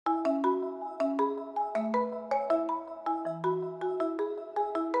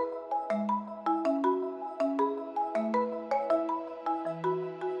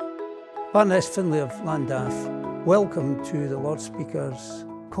Baroness Finlay of Llandaff, welcome to the Lord Speaker's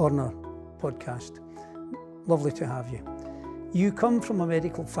Corner podcast. Lovely to have you. You come from a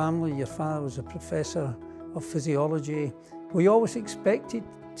medical family. Your father was a professor of physiology. Were you always expected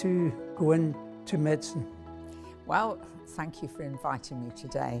to go into medicine? Well, thank you for inviting me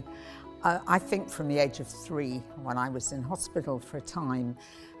today. I think from the age of 3, when I was in hospital for a time,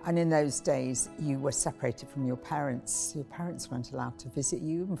 and in those days you were separated from your parents. Your parents weren't allowed to visit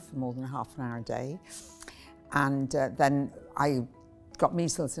you for more than half an hour a day. And then I got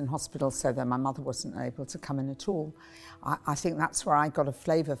measles in hospital, so then my mother wasn't able to come in at all. I think that's where I got a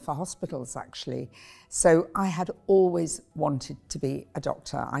flavour for hospitals, actually. So I had always wanted to be a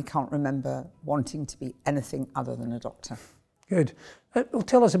doctor. I can't remember wanting to be anything other than a doctor. Good. Well,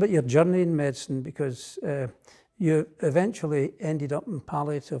 tell us about your journey in medicine, because you eventually ended up in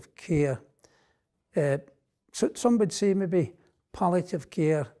palliative care. So some would say maybe palliative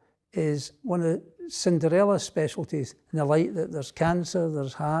care is one of Cinderella specialties, in the light that there's cancer,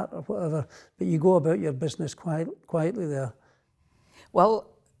 there's heart or whatever, but you go about your business quietly there. Well,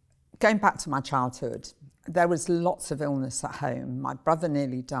 going back to my childhood, there was lots of illness at home. My brother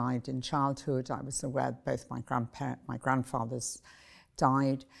nearly died in childhood. I was aware both my grandfathers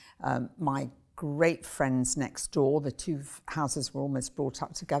died. My great friends next door, the 2 houses were almost brought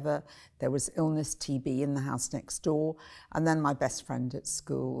up together. There was illness, TB, in the house next door. And then my best friend at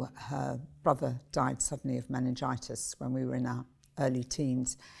school, her brother died suddenly of meningitis when we were in our early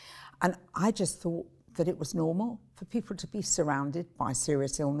teens. And I just thought that it was normal for people to be surrounded by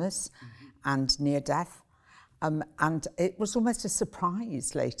serious illness and near death. And it was almost a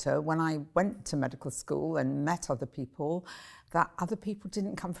surprise later when I went to medical school and met other people, that other people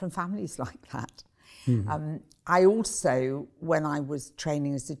didn't come from families like that. I also, when I was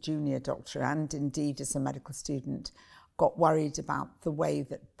training as a junior doctor and indeed as a medical student, got worried about the way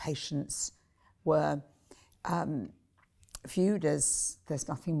that patients were viewed as there's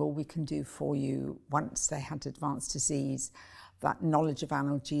nothing more we can do for you once they had advanced disease. That knowledge of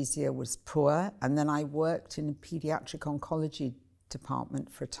analgesia was poor. And then I worked in a paediatric oncology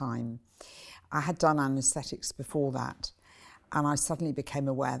department for a time. I had done anaesthetics before that, and I suddenly became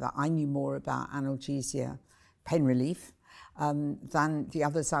aware that I knew more about analgesia, pain relief, than the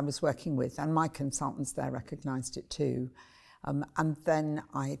others I was working with, and my consultants there recognised it too. And then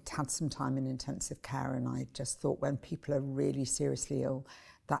I had some time in intensive care, and I just thought, when people are really seriously ill,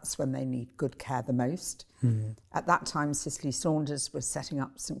 that's when they need good care the most. At that time, Cicely Saunders was setting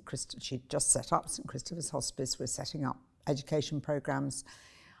up she'd just set up St Christopher's Hospice, was setting up education programmes.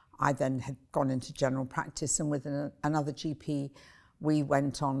 I then had gone into general practice, and with another GP, we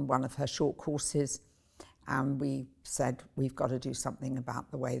went on one of her short courses, and we said, we've got to do something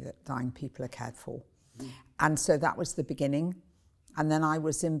about the way that dying people are cared for. And so that was the beginning. And then I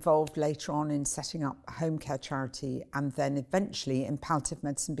was involved later on in setting up a home care charity, and then eventually in palliative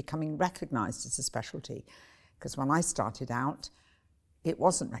medicine becoming recognised as a specialty. Because when I started out, it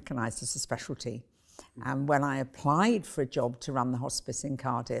wasn't recognised as a specialty. And when I applied for a job to run the hospice in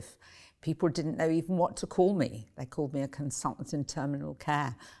Cardiff, people didn't know even what to call me. They called me a consultant in terminal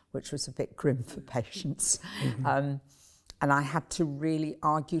care, which was a bit grim for patients. And I had to really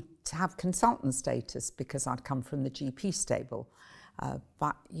argue to have consultant status because I'd come from the GP stable.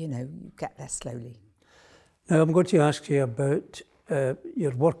 But, you know, you get there slowly. Now, I'm going to ask you about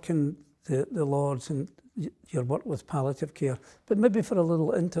your work in the Lords and your work with palliative care. But maybe for a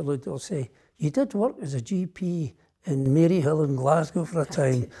little interlude, I'll say, you did work as a GP in Maryhill in Glasgow for a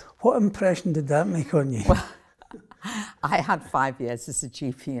time. What impression did that make on you? Well, I had 5 years as a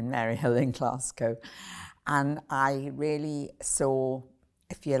GP in Maryhill in Glasgow. And I really saw,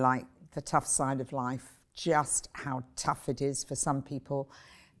 if you like, the tough side of life, just how tough it is for some people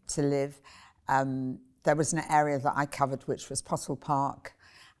to live. There was an area that I covered, which was Pottle Park,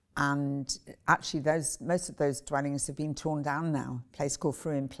 and actually most of those dwellings have been torn down now. A place called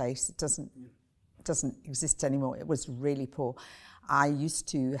Fruin Place, it doesn't exist anymore. It was really poor. I used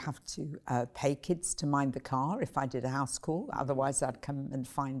to have to pay kids to mind the car if I did a house call, otherwise I'd come and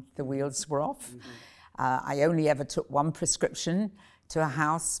find the wheels were off. I only ever took 1 prescription to a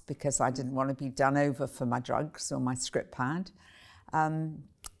house because I didn't want to be done over for my drugs or my script pad.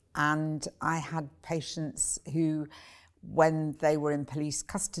 And I had patients who, when they were in police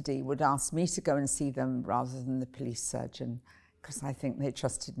custody, would ask me to go and see them rather than the police surgeon, because I think they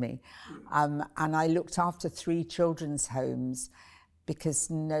trusted me. And I looked after 3 children's homes because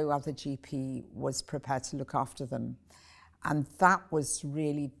no other GP was prepared to look after them. And that was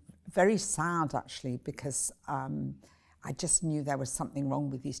really very sad, actually, because I just knew there was something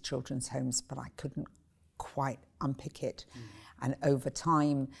wrong with these children's homes, but I couldn't quite unpick it. And over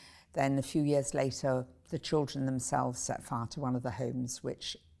time, Then a few years later, the children themselves set fire to one of the homes,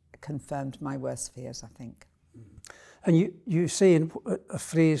 which confirmed my worst fears, I think. And you say in a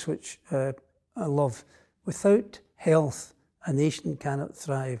phrase which I love, without health, a nation cannot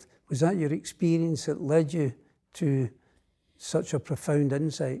thrive. Was that your experience that led you to such a profound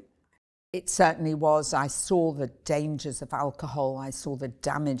insight? It certainly was. I saw the dangers of alcohol. I saw the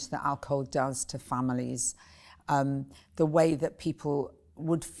damage that alcohol does to families. The way that people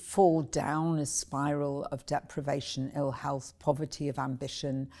would fall down a spiral of deprivation, ill health, poverty of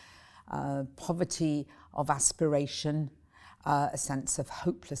ambition, poverty of aspiration, a sense of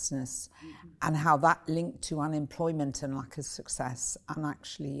hopelessness, and how that linked to unemployment and lack of success. And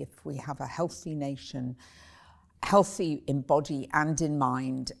actually, if we have a healthy nation, healthy in body and in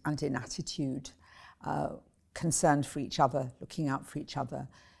mind and in attitude, concerned for each other, looking out for each other,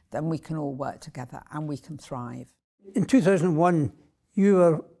 then we can all work together and we can thrive. In 2001, you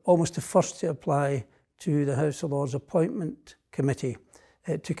were almost the first to apply to the House of Lords Appointment Committee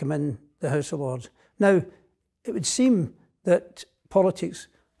to come in the House of Lords. Now, it would seem that politics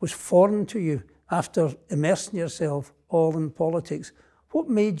was foreign to you after immersing yourself all in politics. What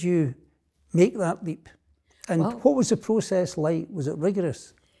made you make that leap? And what was the process like? Was it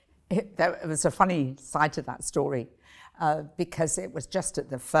rigorous? It was a funny side to that story because it was just at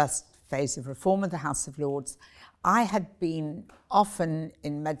the first phase of reform of the House of Lords. I had been often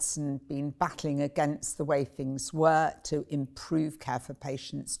in medicine been battling against the way things were to improve care for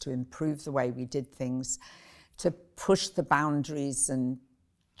patients, to improve the way we did things, to push the boundaries and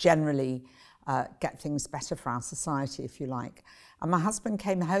generally get things better for our society, if you like. And my husband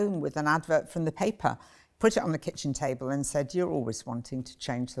came home with an advert from the paper, put it on the kitchen table and said, "You're always wanting to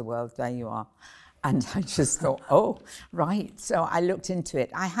change the world, there you are." And I just thought, oh, right. So I looked into it.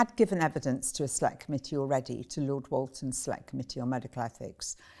 I had given evidence to a select committee already, to Lord Walton's select committee on medical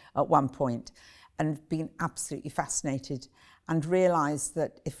ethics at one point, and been absolutely fascinated and realised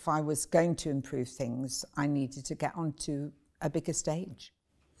that if I was going to improve things, I needed to get onto a bigger stage.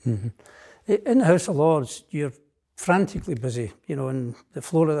 Mm-hmm. In the House of Lords, you're frantically busy, you know, on the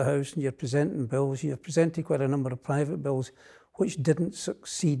floor of the House, and you're presenting bills. You've presented quite a number of private bills which didn't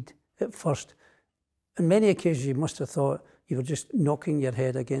succeed at first. On many occasions you must have thought you were just knocking your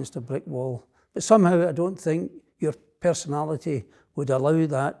head against a brick wall. But somehow I don't think your personality would allow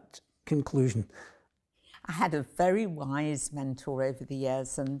that conclusion. I had a very wise mentor over the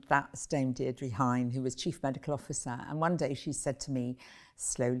years, and that's Dame Deirdre Hine, who was Chief Medical Officer. And one day she said to me,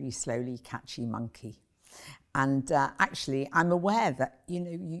 "Slowly, slowly, catchy monkey." And actually, I'm aware that, you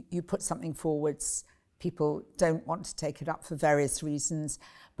know, you put something forwards, people don't want to take it up for various reasons.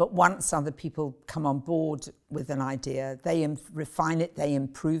 But once other people come on board with an idea, they refine it, they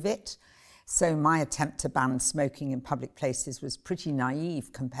improve it. So my attempt to ban smoking in public places was pretty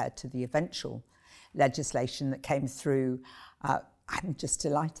naive compared to the eventual legislation that came through. I'm just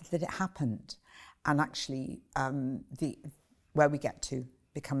delighted that it happened. And actually, where we get to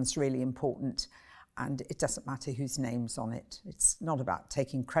becomes really important. And it doesn't matter whose name's on it. It's not about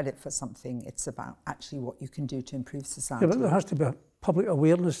taking credit for something. It's about actually what you can do to improve society. Yeah, but there has to be a public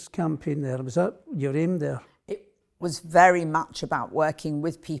awareness campaign there. Was that your aim there? It was very much about working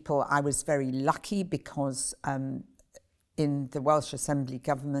with people. I was very lucky because in the Welsh Assembly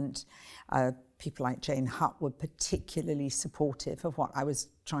government, people like Jane Hutt were particularly supportive of what I was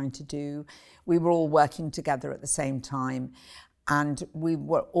trying to do. We were all working together at the same time. And we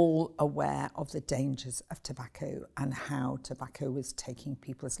were all aware of the dangers of tobacco and how tobacco was taking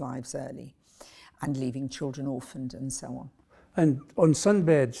people's lives early and leaving children orphaned and so on. And on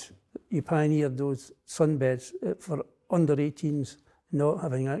sunbeds, you pioneered those sunbeds for under 18s not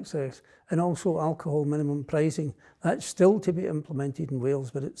having access, and also alcohol minimum pricing. That's still to be implemented in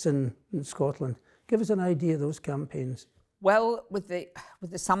Wales, but it's in Scotland. Give us an idea of those campaigns. Well, with the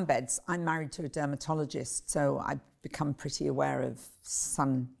sunbeds, I'm married to a dermatologist, so I've become pretty aware of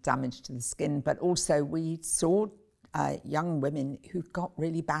sun damage to the skin, but also we saw young women who got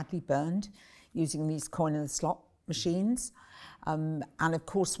really badly burned using these coin in the slot machines. And of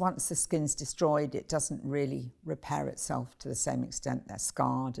course, once the skin's destroyed, it doesn't really repair itself to the same extent. They're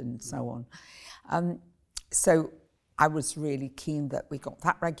scarred and so on. So I was really keen that we got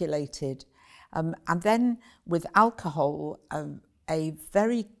that regulated. And then with alcohol, a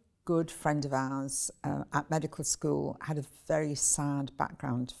very good friend of ours at medical school had a very sad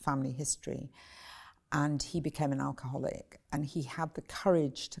background, family history, and he became an alcoholic, and he had the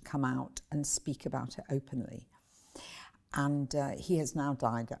courage to come out and speak about it openly. And he has now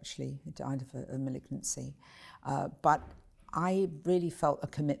died, actually. He died of a malignancy. But I really felt a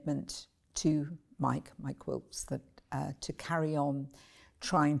commitment to Mike Wilkes, that to carry on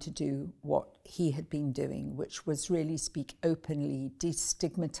trying to do what he had been doing, which was really speak openly,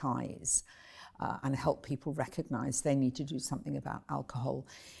 destigmatise, and help people recognise they need to do something about alcohol.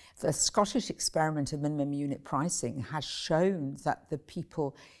 The Scottish experiment of minimum unit pricing has shown that the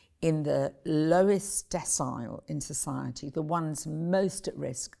people in the lowest decile in society, the ones most at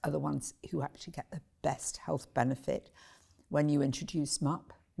risk, are the ones who actually get the best health benefit when you introduce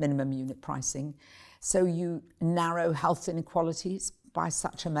MUP, minimum unit pricing. So you narrow health inequalities by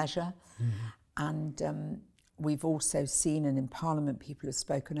such a measure. And we've also seen, and in Parliament people have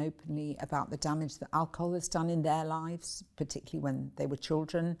spoken openly about the damage that alcohol has done in their lives, particularly when they were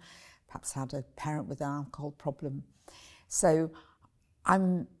children, perhaps had a parent with an alcohol problem. So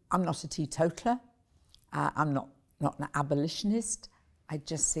I'm not a teetotaler, I'm not an abolitionist. I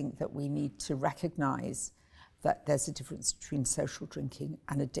just think that we need to recognise that there's a difference between social drinking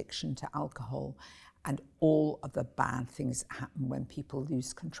and addiction to alcohol, and all of the bad things that happen when people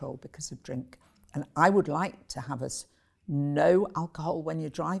lose control because of drink. And I would like to have us no alcohol when you're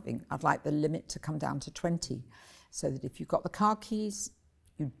driving. I'd like the limit to come down to 20, so that if you've got the car keys,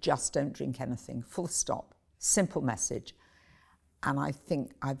 you just don't drink anything, full stop. Simple message. And I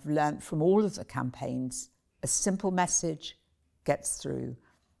think I've learned from all of the campaigns, a simple message gets through.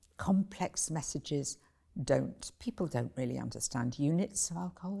 Complex messages don't. People don't really understand units of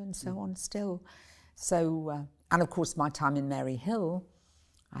alcohol and so on still. So, and of course my time in Maryhill,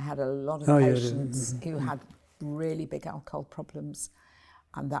 I had a lot of patients who had really big alcohol problems,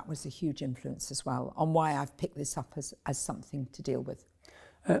 and that was a huge influence as well on why I've picked this up as something to deal with.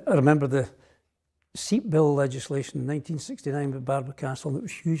 I remember the seat bill legislation in 1969 with Barbara Castle that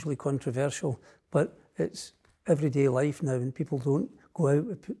was hugely controversial, but it's everyday life now and people don't go out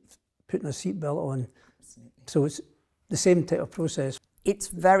with putting a seat belt on. Absolutely. So it's the same type of process. It's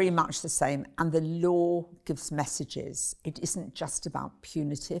very much the same, and the law gives messages. It isn't just about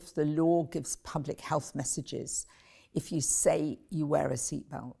punitive. The law gives public health messages. If you say you wear a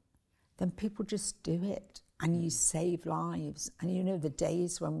seatbelt, then people just do it, and you save lives. And you know, the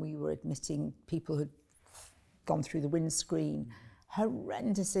days when we were admitting people who'd gone through the windscreen,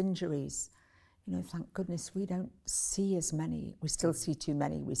 horrendous injuries. You know, thank goodness we don't see as many. We still see too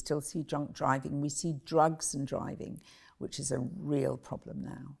many. We still see drunk driving. We see drugs and driving, which is a real problem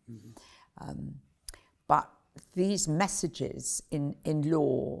now. But these messages in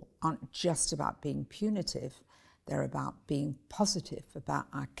law aren't just about being punitive, they're about being positive, about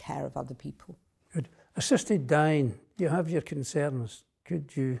our care of other people. Good. Assisted dying, you have your concerns.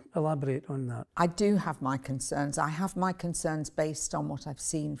 Could you elaborate on that? I do have my concerns. I have my concerns based on what I've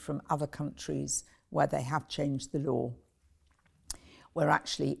seen from other countries where they have changed the law, where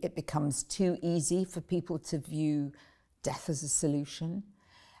actually it becomes too easy for people to view death as a solution.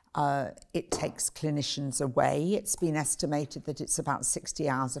 It takes clinicians away. It's been estimated that it's about 60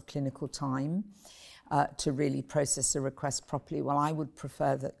 hours of clinical time to really process a request properly. Well, I would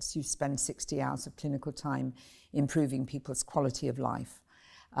prefer that you spend 60 hours of clinical time improving people's quality of life.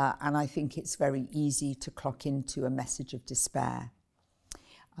 And I think it's very easy to clock into a message of despair,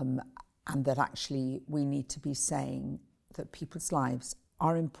 and that actually we need to be saying that people's lives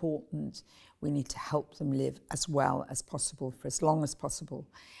are important. We need to help them live as well as possible for as long as possible.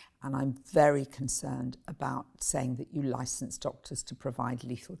 And I'm very concerned about saying that you license doctors to provide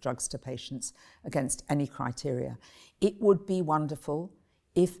lethal drugs to patients against any criteria. It would be wonderful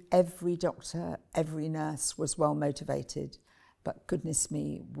if every doctor, every nurse was well motivated, but goodness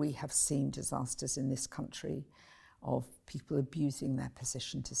me, we have seen disasters in this country of people abusing their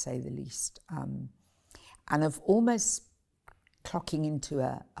position, to say the least, and of almost clocking into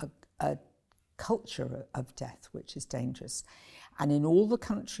a culture of death, which is dangerous. And in all the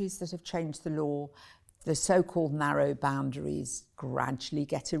countries that have changed the law, the so-called narrow boundaries gradually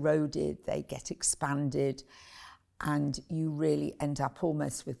get eroded, they get expanded, and you really end up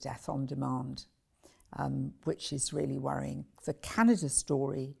almost with death on demand, which is really worrying. The Canada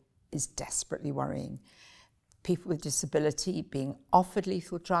story is desperately worrying. People with disability being offered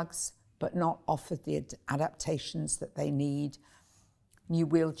lethal drugs, but not offered the adaptations that they need, new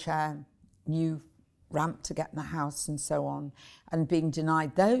wheelchair, new ramp to get in the house and so on, and being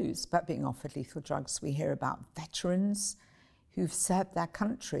denied those, but being offered lethal drugs. We hear about veterans who've served their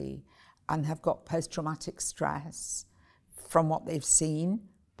country and have got post-traumatic stress from what they've seen,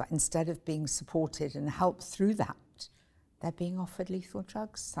 but instead of being supported and helped through that, they're being offered lethal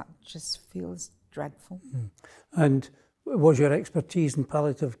drugs. That just feels dreadful. And was your expertise in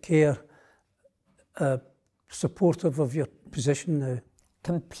palliative care supportive of your position now?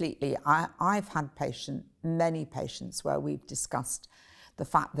 Completely. I've had many patients where we've discussed the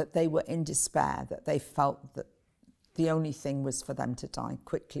fact that they were in despair, that they felt that The only thing was for them to die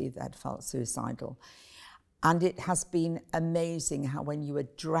quickly. They'd felt suicidal. And it has been amazing how when you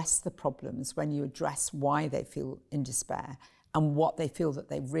address the problems, when you address why they feel in despair and what they feel that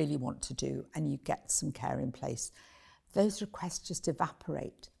they really want to do, and you get some care in place, those requests just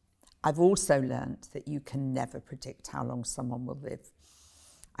evaporate. I've also learned that you can never predict how long someone will live.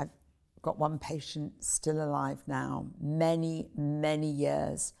 I've got one patient still alive now, many, many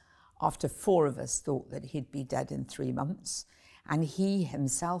years after 4 of us thought that he'd be dead in 3 months. And he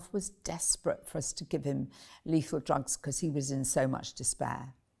himself was desperate for us to give him lethal drugs because he was in so much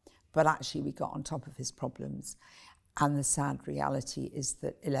despair. But actually we got on top of his problems. And the sad reality is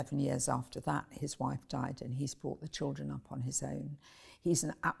that 11 years after that, his wife died and he's brought the children up on his own. He's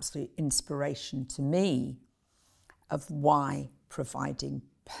an absolute inspiration to me of why providing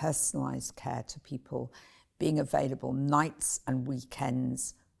personalised care to people, being available nights and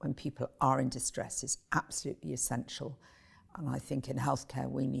weekends when people are in distress is absolutely essential. And I think in healthcare,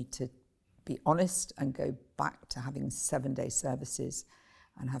 we need to be honest and go back to having 7-day services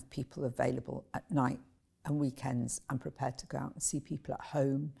and have people available at night and weekends and prepared to go out and see people at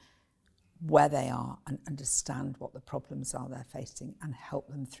home where they are and understand what the problems are they're facing and help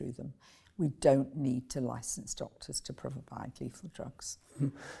them through them. We don't need to license doctors to provide lethal drugs.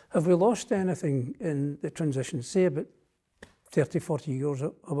 Have we lost anything in the transition? Say about 30, 40 years,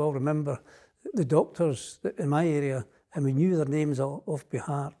 I will remember the doctors in my area, and we knew their names off by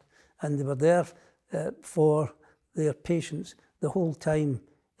heart, and they were there for their patients the whole time.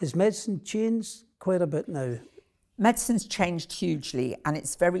 Has medicine changed quite a bit now? Medicine's changed hugely, and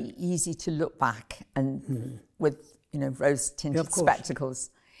it's very easy to look back and with rose-tinted spectacles.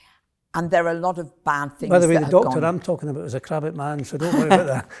 And there are a lot of bad things. By the way, the doctor I'm talking about is a crabbit man, so don't worry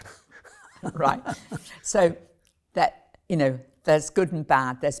about that. Right. So that, there's good and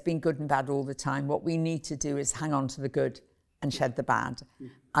bad. There's been good and bad all the time. What we need to do is hang on to the good and shed the bad.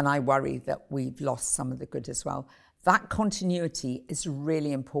 And I worry that we've lost some of the good as well. That continuity is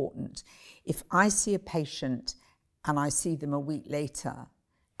really important. If I see a patient and I see them a week later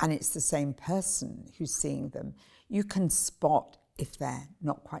and it's the same person who's seeing them, you can spot if they're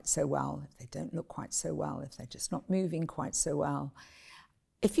not quite so well, if they don't look quite so well, if they're just not moving quite so well.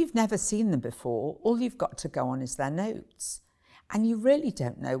 If you've never seen them before, all you've got to go on is their notes. And you really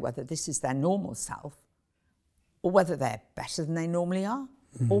don't know whether this is their normal self or whether they're better than they normally are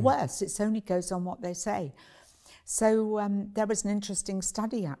or worse. It only goes on what they say. So there was an interesting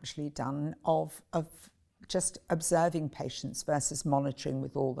study actually done of just observing patients versus monitoring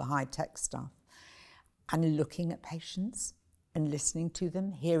with all the high-tech stuff and looking at patients and listening to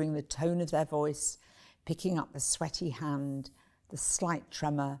them, hearing the tone of their voice, picking up the sweaty hand, the slight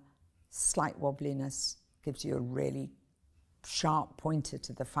tremor, slight wobbliness, gives you a really sharp pointer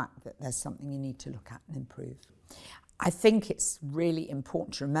to the fact that there's something you need to look at and improve. I think it's really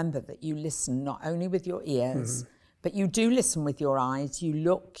important to remember that you listen not only with your ears, but you do listen with your eyes. You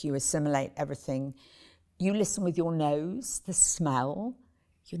look, you assimilate everything. You listen with your nose, the smell.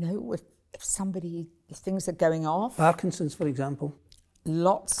 If things are going off. Parkinson's, for example.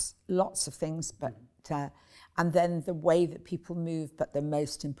 Lots of things, but and then the way that people move. But the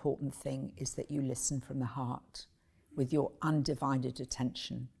most important thing is that you listen from the heart with your undivided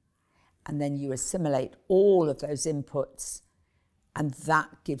attention. And then you assimilate all of those inputs, and that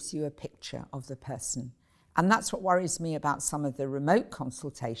gives you a picture of the person. And that's what worries me about some of the remote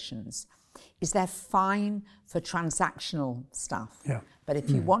consultations, is they're fine for transactional stuff. Yeah. But if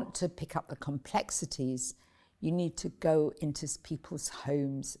you want to pick up the complexities, you need to go into people's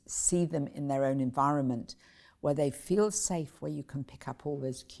homes, see them in their own environment, where they feel safe, where you can pick up all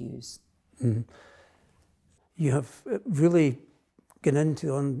those cues. You have really gone into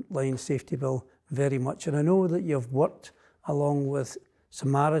the online safety bill very much, and I know that you've worked along with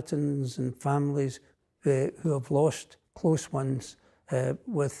Samaritans and families who have lost close ones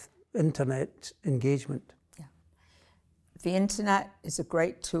with internet engagement. Yeah. The internet is a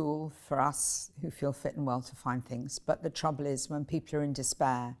great tool for us who feel fit and well to find things, but the trouble is when people are in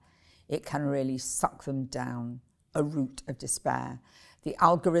despair, it can really suck them down a route of despair. The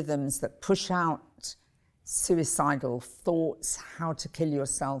algorithms that push out suicidal thoughts, how to kill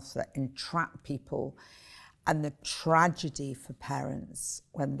yourself, that entrap people, and the tragedy for parents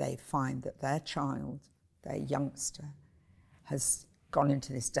when they find that their child, their youngster, has gone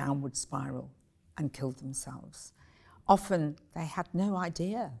into this downward spiral and killed themselves. Often they had no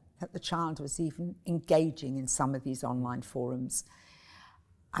idea that the child was even engaging in some of these online forums.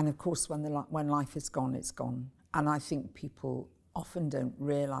 And of course, when life is gone, it's gone. And I think people often don't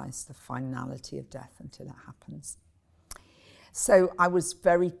realise the finality of death until it happens. So I was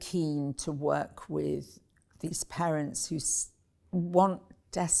very keen to work with these parents who want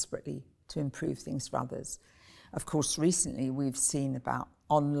desperately to improve things for others. Of course, recently we've seen about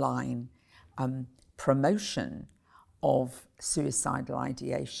online promotion of suicidal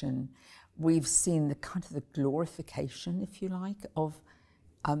ideation. We've seen the kind of the glorification, if you like, of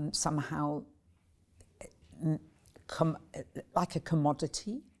somehow like a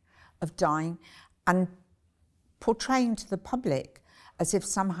commodity of dying, and portraying to the public as if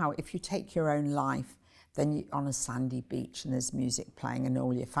somehow if you take your own life, then you're on a sandy beach and there's music playing and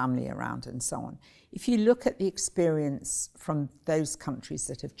all your family around and so on. If you look at the experience from those countries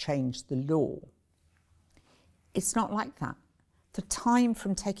that have changed the law, it's not like that. The time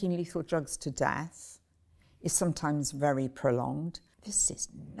from taking lethal drugs to death is sometimes very prolonged. This is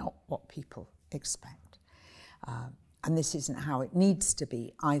not what people expect. And this isn't how it needs to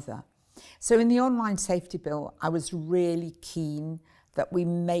be either. So in the online safety bill, I was really keen that we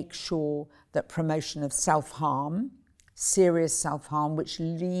make sure that promotion of self-harm, serious self-harm, which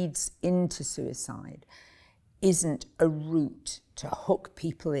leads into suicide, isn't a route to hook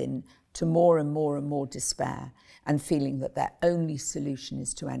people in to more and more and more despair and feeling that their only solution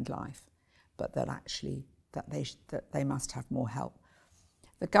is to end life, but that actually that they must have more help.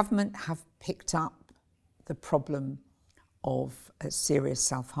 The government have picked up the problem of serious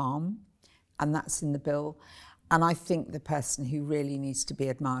self-harm, and that's in the bill. And I think the person who really needs to be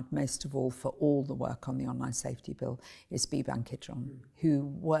admired most of all for all the work on the online safety bill is Biban Kidron, who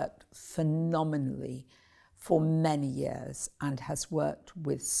worked phenomenally for many years and has worked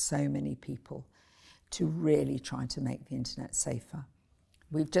with so many people to really try to make the internet safer.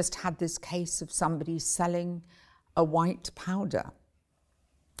 We've just had this case of somebody selling a white powder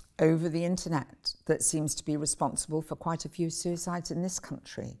over the internet that seems to be responsible for quite a few suicides in this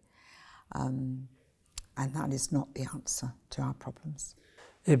country. And that is not the answer to our problems.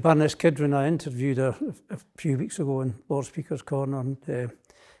 Baroness Kidron, I interviewed her a few weeks ago in Lord Speaker's Corner,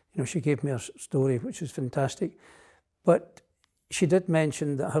 and she gave me a story which was fantastic. But she did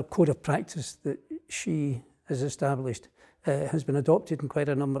mention that her code of practice that she has established has been adopted in quite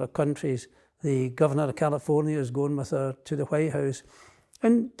a number of countries. The Governor of California is going with her to the White House,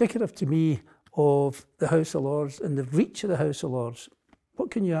 indicative to me of the House of Lords and the reach of the House of Lords.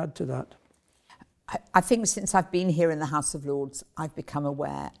 What can you add to that? I think since I've been here in the House of Lords, I've become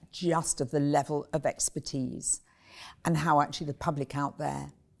aware just of the level of expertise and how actually the public out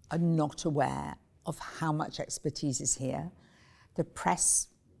there are not aware of how much expertise is here. The press,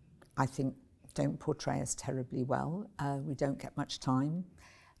 I think, don't portray us terribly well. We don't get much time.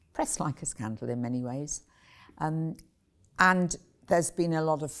 Press like a scandal in many ways. And there's been a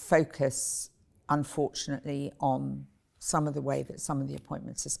lot of focus, unfortunately, on some of the way that some of the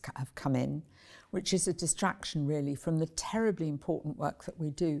appointments have come in, which is a distraction really from the terribly important work that we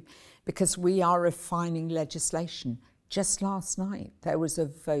do, because we are refining legislation. Just last night, there was a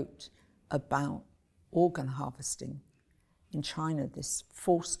vote about organ harvesting in China, this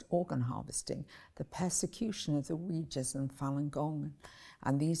forced organ harvesting, the persecution of the Uyghurs and Falun Gong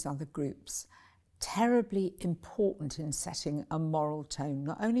and these other groups. Terribly important in setting a moral tone,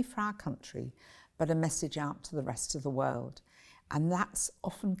 not only for our country, but a message out to the rest of the world. And that's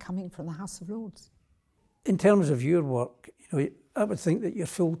often coming from the House of Lords. In terms of your work, I would think that you're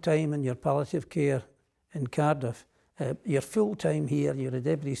full-time in your palliative care in Cardiff. You're full-time here, you're a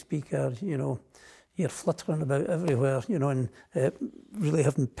deputy speaker, you're fluttering about everywhere, and really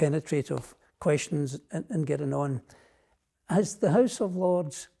having penetrative questions and getting on. Has the House of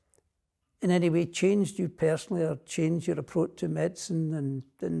Lords in any way changed you personally or changed your approach to medicine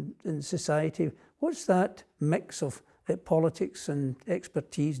and society? What's that mix of politics and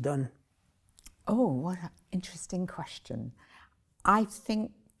expertise done? Oh, what an interesting question. I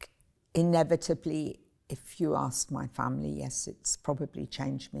think inevitably, if you asked my family, yes, it's probably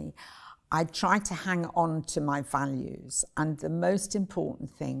changed me. I try to hang on to my values, and the most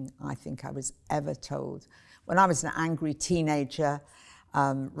important thing I think I was ever told when I was an angry teenager,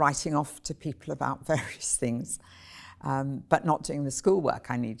 writing off to people about various things, but not doing the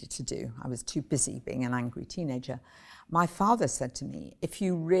schoolwork I needed to do. I was too busy being an angry teenager. My father said to me, if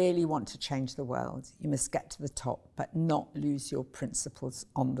you really want to change the world, you must get to the top, but not lose your principles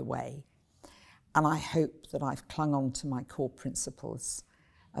on the way. And I hope that I've clung on to my core principles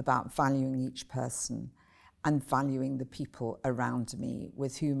about valuing each person and valuing the people around me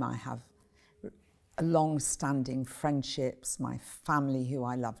with whom I have long-standing friendships, my family who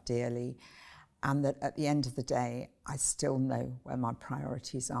I love dearly, and that at the end of the day, I still know where my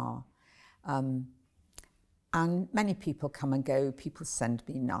priorities are. And many people come and go. People send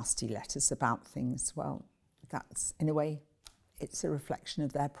me nasty letters about things. Well, that's, in a way, it's a reflection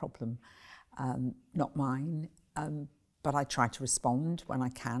of their problem. not mine. But I try to respond when I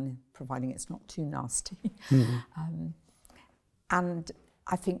can, providing it's not too nasty. And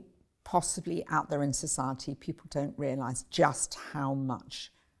I think possibly out there in society, people don't realise just how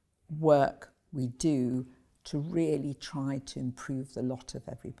much work we do to really try to improve the lot of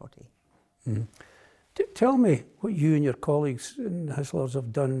everybody. Tell me what you and your colleagues in the House of Lords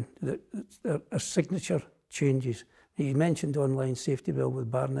have done that are signature changes. You mentioned the online safety bill with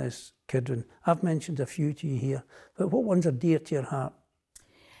Baroness Kidron. I've mentioned a few to you here, but what ones are dear to your heart?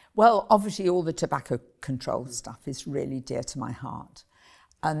 Well, obviously all the tobacco control stuff is really dear to my heart.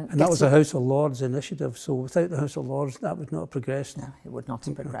 And that was a House of Lords initiative, so without the House of Lords, that would not have progressed. No, it would not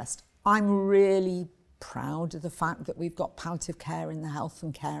have progressed. I'm really proud of the fact that we've got palliative care in the Health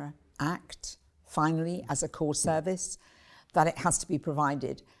and Care Act, finally, as a core service, that it has to be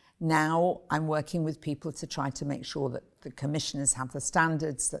provided. Now I'm working with people to try to make sure that the commissioners have the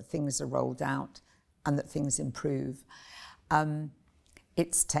standards, that things are rolled out and that things improve.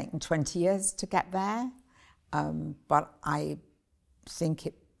 It's taken 20 years to get there, but I think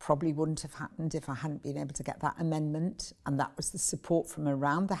it probably wouldn't have happened if I hadn't been able to get that amendment, and that was the support from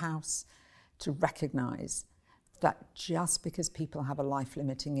around the House to recognise that just because people have a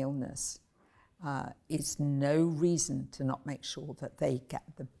life-limiting illness is no reason to not make sure that they get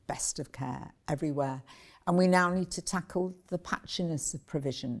the best of care everywhere. And we now need to tackle the patchiness of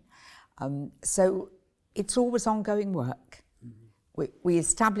provision. So it's always ongoing work. We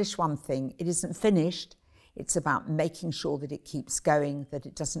establish one thing, it isn't finished, it's about making sure that it keeps going, that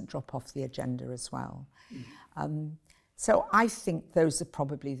it doesn't drop off the agenda as well. So I think those are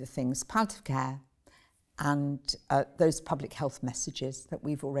probably the things: palliative care and those public health messages that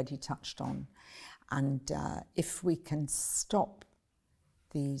we've already touched on. And if we can stop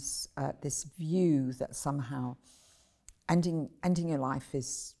this view that somehow ending your life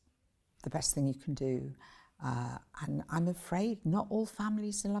is the best thing you can do, and I'm afraid not all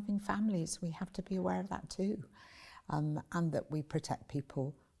families are loving families. We have to be aware of that too, and that we protect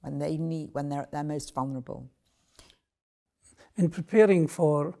people when they're at their most vulnerable. In preparing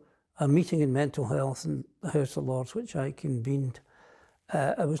for a meeting in mental health in the House of Lords, which I convened,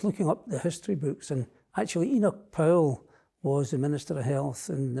 I was looking up the history books, and actually Enoch Powell was the Minister of Health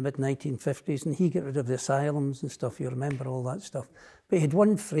in the mid-1950s, and he got rid of the asylums and stuff. You remember all that stuff. But he had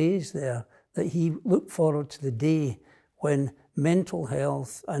one phrase there, that he looked forward to the day when mental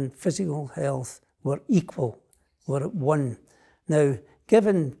health and physical health were equal, were at one. Now,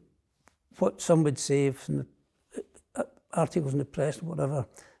 given what some would say from the articles in the press and whatever,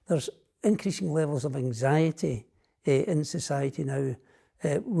 there's increasing levels of anxiety in society now.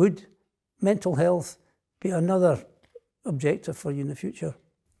 Would mental health be another objective for you in the future?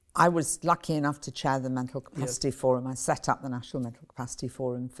 I was lucky enough to chair the Mental Capacity Forum. I set up the National Mental Capacity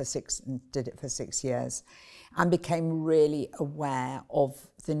Forum and did it for 6 years, and became really aware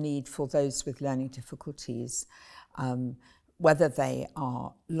of the need for those with learning difficulties, whether they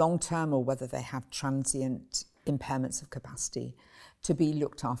are long-term or whether they have transient impairments of capacity, to be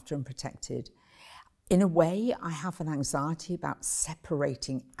looked after and protected. In a way, I have an anxiety about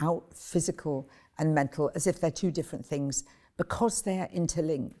separating out physical and mental as if they're two different things, because they are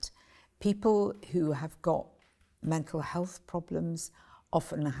interlinked. People who have got mental health problems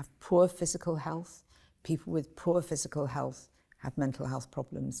often have poor physical health. People with poor physical health have mental health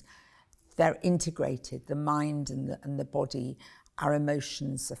problems. They're integrated, the mind and the body. Our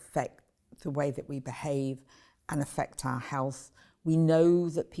emotions affect the way that we behave and affect our health. We know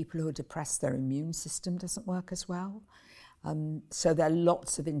that people who are depressed, their immune system doesn't work as well. So there are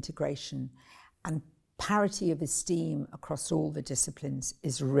lots of integration, and parity of esteem across all the disciplines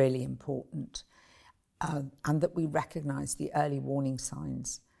is really important, and that we recognise the early warning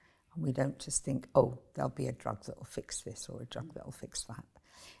signs, and we don't just think, oh, there'll be a drug that will fix this or a drug that will fix that.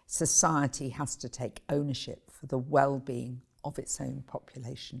 Society has to take ownership for the well-being of its own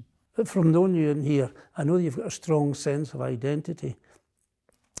population. But from knowing you in here, I know you've got a strong sense of identity,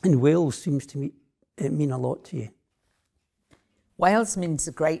 and Wales seems to mean a lot to you. Wales means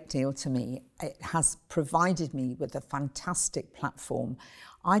a great deal to me. It has provided me with a fantastic platform.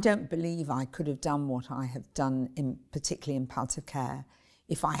 I don't believe I could have done what I have done, particularly in palliative care,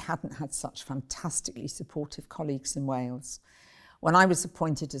 if I hadn't had such fantastically supportive colleagues in Wales. When I was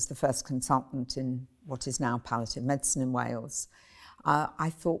appointed as the first consultant in what is now palliative medicine in Wales, I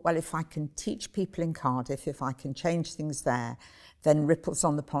thought, well, if I can teach people in Cardiff, if I can change things there, then ripples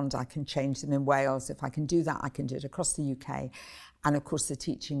on the pond, I can change them in Wales. If I can do that, I can do it across the UK. And of course, the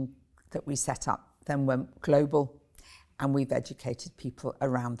teaching that we set up then went global, and we've educated people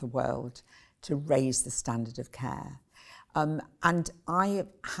around the world to raise the standard of care. And I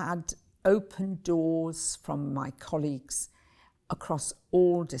had opened doors from my colleagues across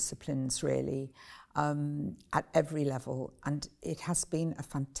all disciplines, really, at every level. And it has been a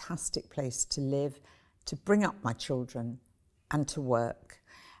fantastic place to live, to bring up my children and to work.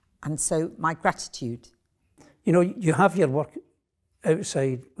 And so my gratitude. You know, you have your work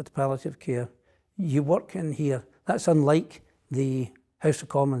outside with palliative care. You work in here. That's unlike the House of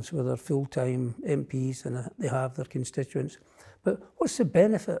Commons where they're full-time MPs and they have their constituents. But what's the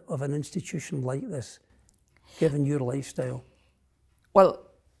benefit of an institution like this, given your lifestyle?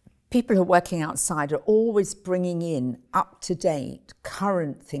 Well, people who are working outside are always bringing in up-to-date,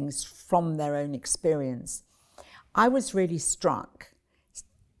 current things from their own experience. I was really struck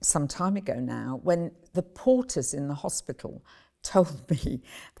some time ago now when the porters in the hospital told me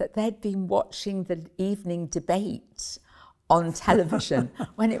that they'd been watching the evening debate on television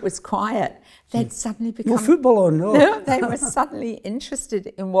when it was quiet. They'd suddenly become... No football on, no. No, they were suddenly interested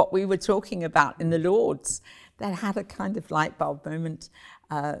in what we were talking about in the Lords. They had a kind of light bulb moment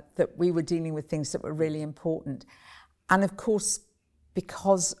that we were dealing with things that were really important. And of course,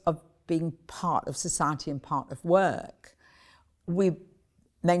 because of being part of society and part of work, we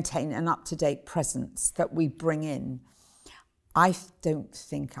maintain an up-to-date presence that we bring in. I don't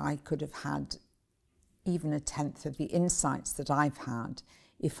think I could have had even a tenth of the insights that I've had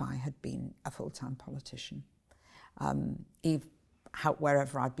if I had been a full-time politician.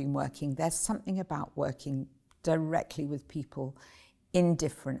 Wherever I've been working, there's something about working directly with people in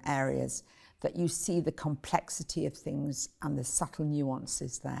different areas that you see the complexity of things and the subtle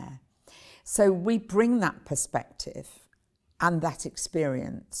nuances there. So we bring that perspective and that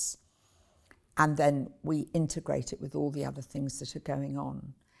experience, and then we integrate it with all the other things that are going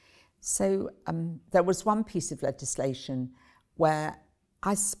on. So there was one piece of legislation where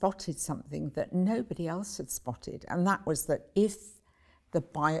I spotted something that nobody else had spotted, and that was that if the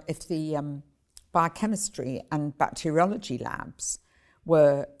biochemistry and bacteriology labs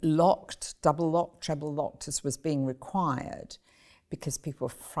were locked, double locked, treble locked, as was being required, because people were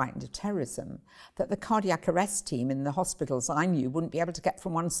frightened of terrorism, that the cardiac arrest team in the hospitals I knew wouldn't be able to get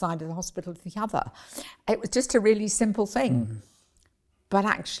from one side of the hospital to the other. It was just a really simple thing. Mm-hmm. But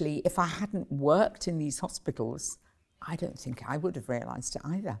actually, if I hadn't worked in these hospitals, I don't think I would have realised it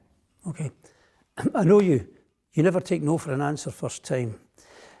either. Okay. I know you never take no for an answer first time.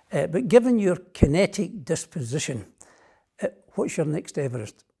 But given your kinetic disposition, what's your next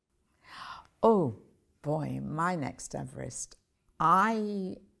Everest? Oh, boy, my next Everest.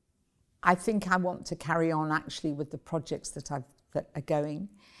 I think I want to carry on actually with the projects that are going.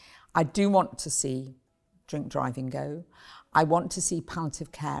 I do want to see drink driving go. I want to see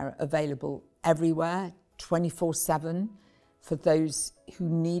palliative care available everywhere, 24/7, for those who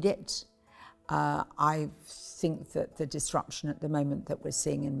need it. I think that the disruption at the moment that we're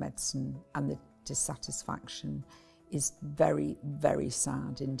seeing in medicine and the dissatisfaction is very, very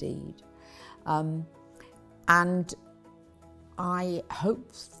sad indeed. And I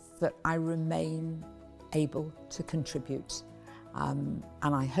hope that I remain able to contribute. And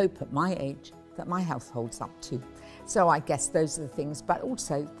I hope at my age that my health holds up too. So I guess those are the things, but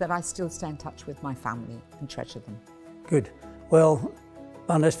also that I still stay in touch with my family and treasure them. Good. Well,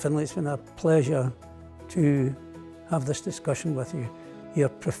 Baroness Finlay, it's been a pleasure to have this discussion with you. Your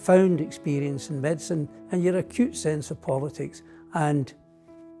profound experience in medicine and your acute sense of politics, and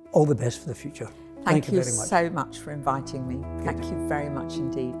all the best for the future. Thank you very much. so much for inviting me. Good. Thank you very much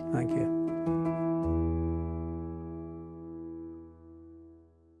indeed. Thank you.